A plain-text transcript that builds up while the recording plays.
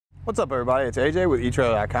What's up, everybody? It's AJ with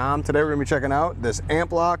etrailer.com. Today we're going to be checking out this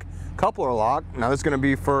AMPLock coupler lock. Now this is going to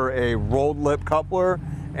be for a rolled lip coupler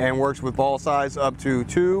and works with ball size up to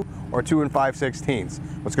 2 or 2 5/16.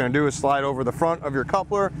 What it's going to do is slide over the front of your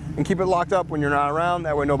coupler and keep it locked up when you're not around.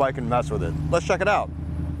 That way nobody can mess with it. Let's check it out.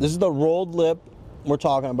 This is the rolled lip we're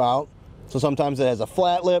talking about. So sometimes it has a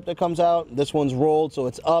flat lip that comes out. This one's rolled, so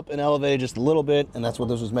it's up and elevated just a little bit, and that's what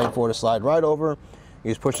this was made for, to slide right over.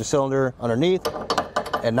 You just push the cylinder underneath,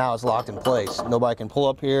 and now it's locked in place. Nobody can pull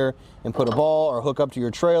up here and put a ball or hook up to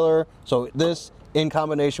your trailer. So this, in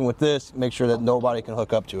combination with this, make sure that nobody can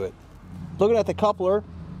hook up to it. Looking at the coupler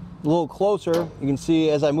a little closer, you can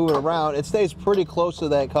see as I move it around, it stays pretty close to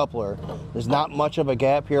that coupler. There's not much of a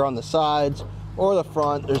gap here on the sides or the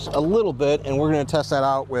front. There's a little bit, and we're gonna test that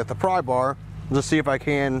out with the pry bar. Just see if I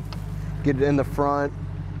can get it in the front.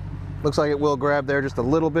 Looks like it will grab there just a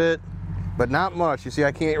little bit, but not much. You see,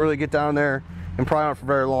 I can't really get down there and pry on it for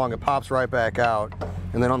very long. It pops right back out.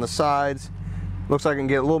 And then on the sides, looks like I can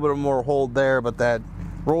get a little bit more hold there, but that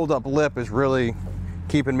rolled up lip is really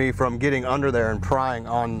keeping me from getting under there and prying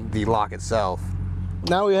on the lock itself.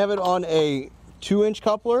 Now we have it on a 2-inch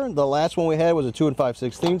coupler. The last one we had was a 2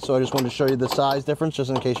 5/16, so I just wanted to show you the size difference just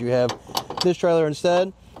in case you have this trailer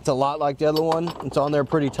instead. It's a lot like the other one. It's on there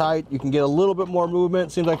pretty tight. You can get a little bit more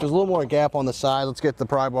movement. Seems like there's a little more gap on the side. Let's get the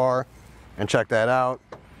pry bar and check that out.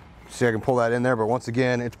 See, I can pull that in there, but once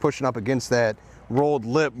again, it's pushing up against that rolled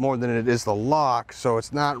lip more than it is the lock, so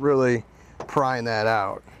it's not really prying that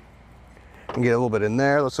out. You can get a little bit in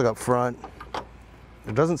there. Let's look up front.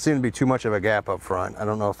 There doesn't seem to be too much of a gap up front. I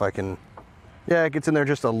don't know if I can, yeah, it gets in there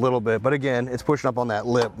just a little bit, but again, it's pushing up on that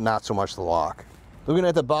lip, not so much the lock. Looking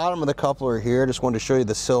at the bottom of the coupler here, just wanted to show you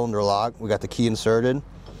the cylinder lock. We got the key inserted.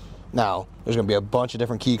 Now, there's gonna be a bunch of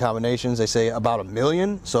different key combinations. They say about 1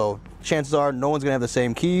 million, so chances are no one's gonna have the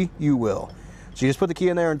same key. You will. So you just put the key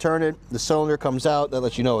in there and turn it. The cylinder comes out. That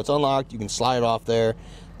lets you know it's unlocked. You can slide it off there.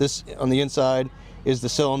 This on the inside is the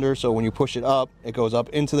cylinder, so when you push it up, it goes up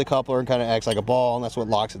into the coupler and kind of acts like a ball, and that's what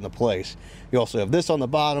locks it into place. You also have this on the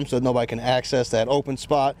bottom so that nobody can access that open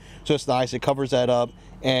spot. So it's nice. It covers that up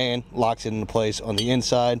and locks it into place on the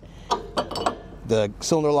inside. The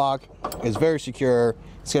cylinder lock is very secure.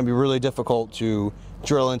 It's going to be really difficult to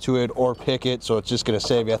drill into it or pick it, so it's just going to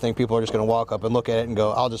save you. I think people are just going to walk up and look at it and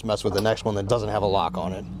go, I'll just mess with the next one that doesn't have a lock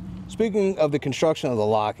on it. Speaking of the construction of the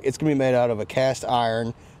lock, it's going to be made out of a cast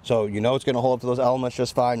iron, so you know it's going to hold up to those elements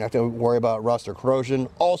just fine. You don't have to worry about rust or corrosion.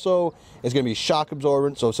 Also, it's going to be shock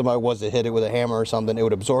absorbent, so if somebody was to hit it with a hammer or something, it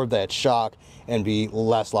would absorb that shock and be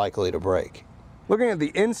less likely to break. Looking at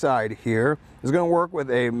the inside here, it's going to work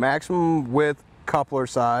with a maximum width coupler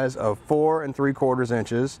size of 4 3/4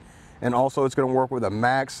 inches, and also it's going to work with a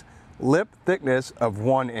max lip thickness of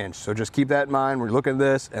 1 inch. So just keep that in mind when you're looking at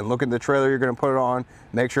this and look at the trailer you're going to put it on.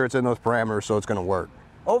 Make sure it's in those parameters so it's going to work.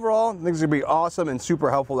 Overall, I think it's going to be awesome and super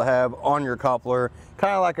helpful to have on your coupler.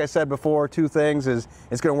 Kind of like I said before, two things is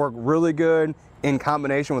it's going to work really good in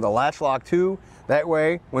combination with a latch lock too. That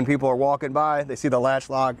way, when people are walking by, they see the latch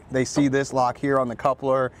lock, they see this lock here on the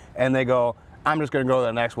coupler, and they go, I'm just going to go to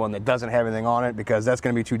the next one that doesn't have anything on it because that's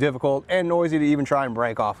going to be too difficult and noisy to even try and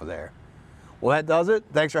break off of there. Well, that does it.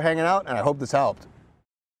 Thanks for hanging out, and I hope this helped.